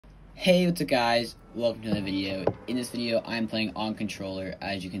Hey, what's up guys? Welcome to another video. In this video, I'm playing on controller,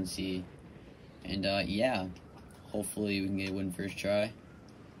 as you can see. And yeah, hopefully we can get a win first try.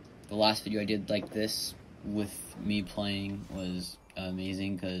 The last video I did like this, with me playing, was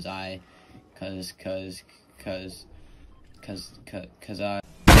amazing, cause yeah,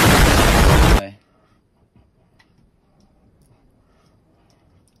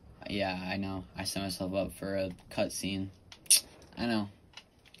 I know, I set myself up for a cutscene. I know.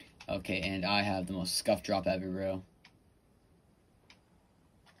 Okay, and I have the most scuff drop ever, bro.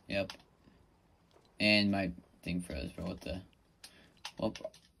 Yep. And my thing froze, bro. What the? Well,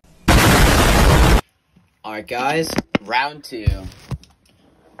 alright, guys. Round 2.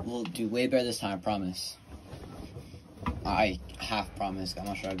 We'll do way better this time, I promise. I half promise. I'm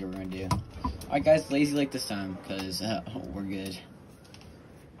not sure how good we're gonna do. Alright, guys. Lazy like this time, because we're good.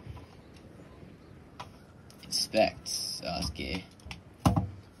 Inspect. Sasuke.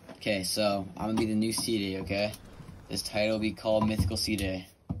 Okay, so I'm gonna be the new C-Day, okay? This title will be called Mythical C-Day.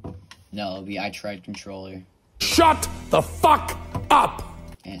 No, it'll be I Tried Controller. Shut the fuck up!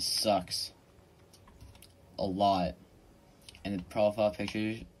 And it sucks. A lot. And the profile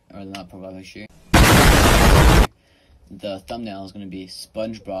picture, or not profile picture, the thumbnail is gonna be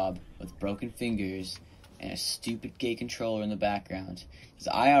SpongeBob with broken fingers and a stupid gay controller in the background. Because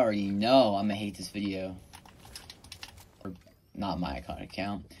I already know I'm gonna hate this video. Or not my account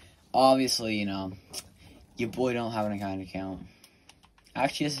account. Obviously, you know, your boy don't have an account.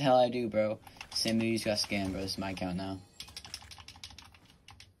 Actually, yes, the hell I do, bro. Same movie just got scammed, bro. This is my account now.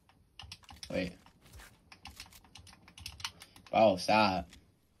 Wait. Oh, stop.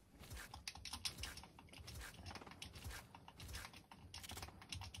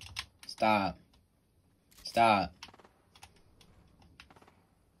 Stop. Stop.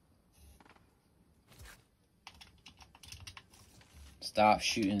 Stop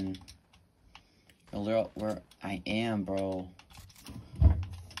shooting. Where I am, bro.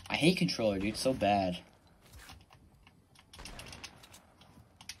 I hate controller, dude. It's so bad.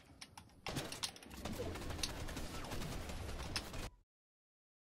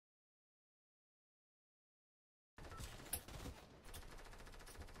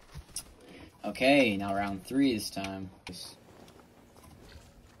 Okay, now round 3 this time.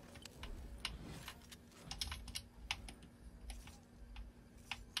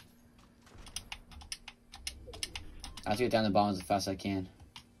 I have to get down the bombs as fast as I can.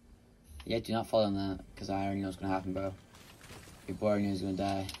 Yeah, do not fall on that, because I already know what's gonna happen, bro. Your boy already knows he's gonna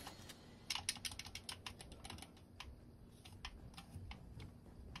die.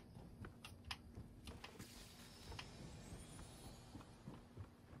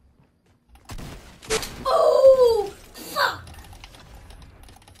 Oh, fuck!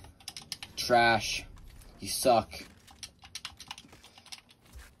 Trash. You suck.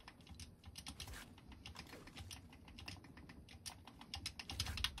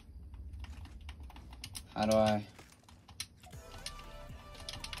 How do I?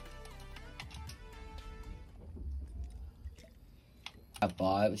 I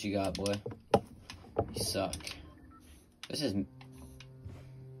bought. What you got, boy? You suck. This is.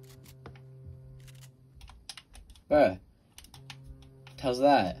 Bruh. How's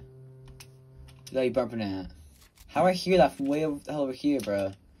that? What you bumping at? How I hear that from way over the hell over here,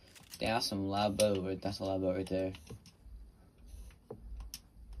 bro? Damn, that's some loud boat. That's a loud boat right there.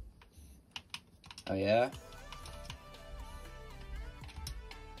 Oh yeah?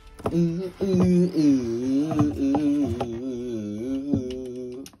 Ooh, ooh, ooh,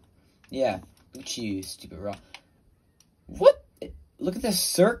 ooh. Yeah, look at you, stupid rock. What? Look at this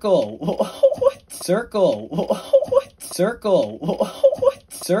circle. What circle? What circle?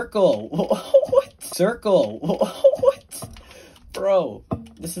 What circle? What circle? What? Bro,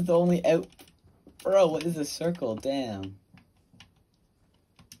 this is the only out. Bro, what is a circle? Damn.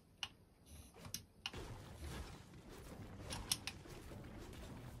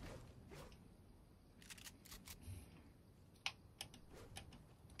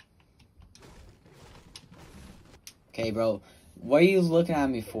 Okay, bro. What are you looking at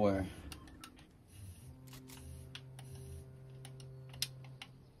me for?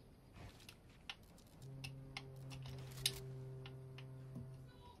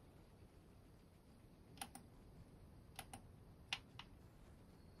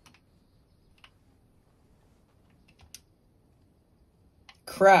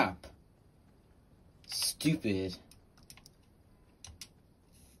 Crap. Stupid.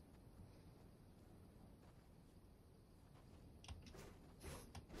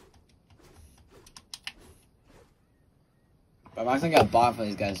 I'm actually gonna get bought for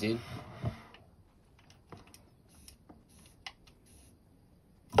these guys, dude.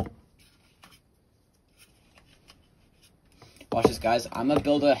 Watch this, guys. I'm gonna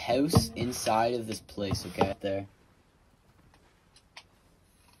build a house inside of this place, okay? There.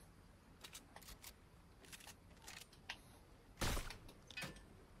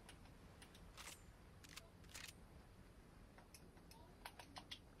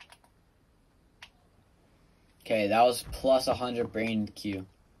 Okay, that was plus 100 brain Q.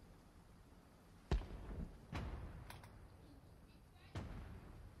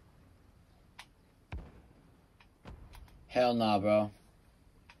 Hell nah, bro.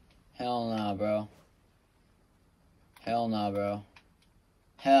 Hell nah, bro. Hell nah, bro.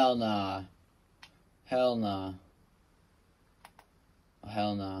 Hell nah. Hell nah.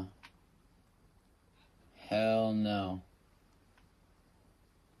 Hell nah. Hell no.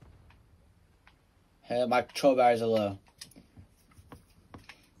 Hell, my control batteries are low.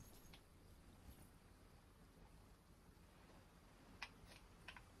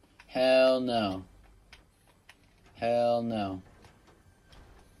 Hell no. Hell no.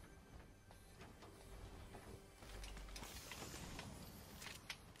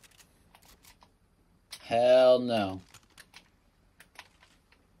 Hell no.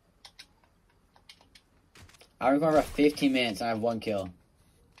 I'm recording for 15 minutes and I have 1 kill.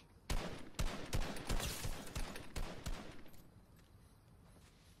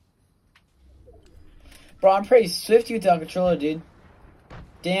 Bro, I'm pretty swifty with that controller, dude.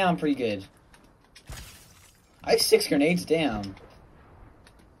 Damn, I'm pretty good. I have 6 grenades, damn.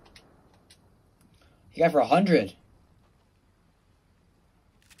 You got for 100.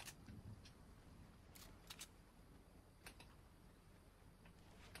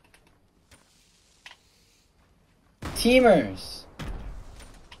 Teamers.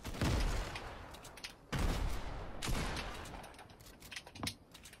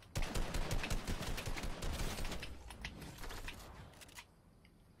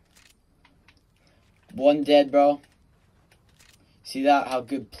 One dead, bro. See that? How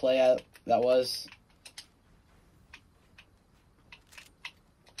good play that was?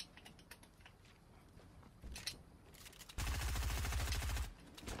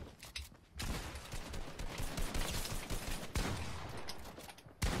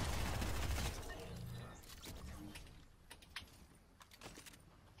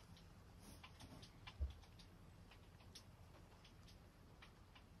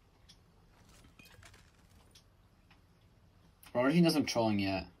 Bro, he knows I'm trolling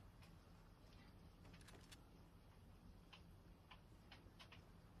yet.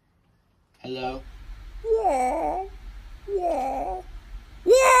 Hello? Yeah. Yeah.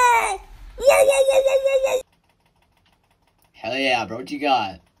 Yeah. Yeah. Hell yeah, bro. What you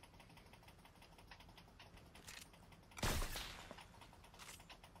got?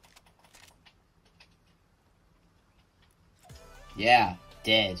 Yeah,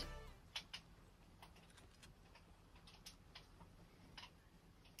 dead.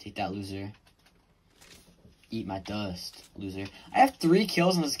 Take that, loser. Eat my dust, loser. I have 3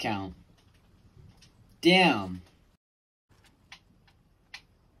 kills on this account. Damn.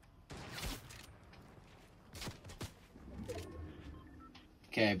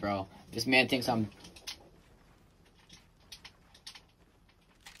 Okay, bro. This man thinks I'm...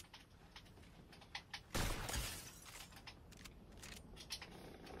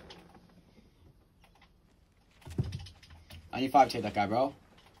 I need 5 to take that guy, bro.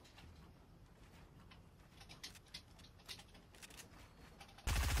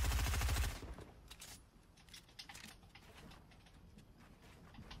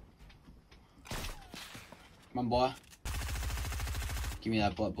 Come on, boy. Give me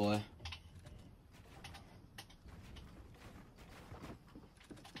that butt, boy.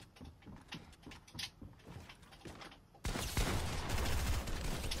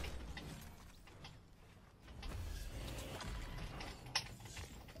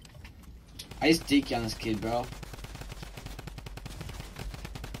 I just DK on this kid, bro.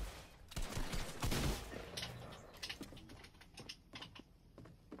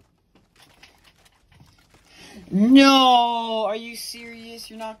 No! Are you serious?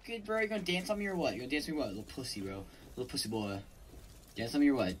 You're not good, bro? You're gonna dance on me or what? You're gonna dance on me or what? Little pussy, bro. Little pussy boy. Dance on me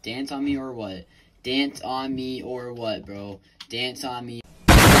or what? Dance on me or what? Dance on me or what, bro? Dance on me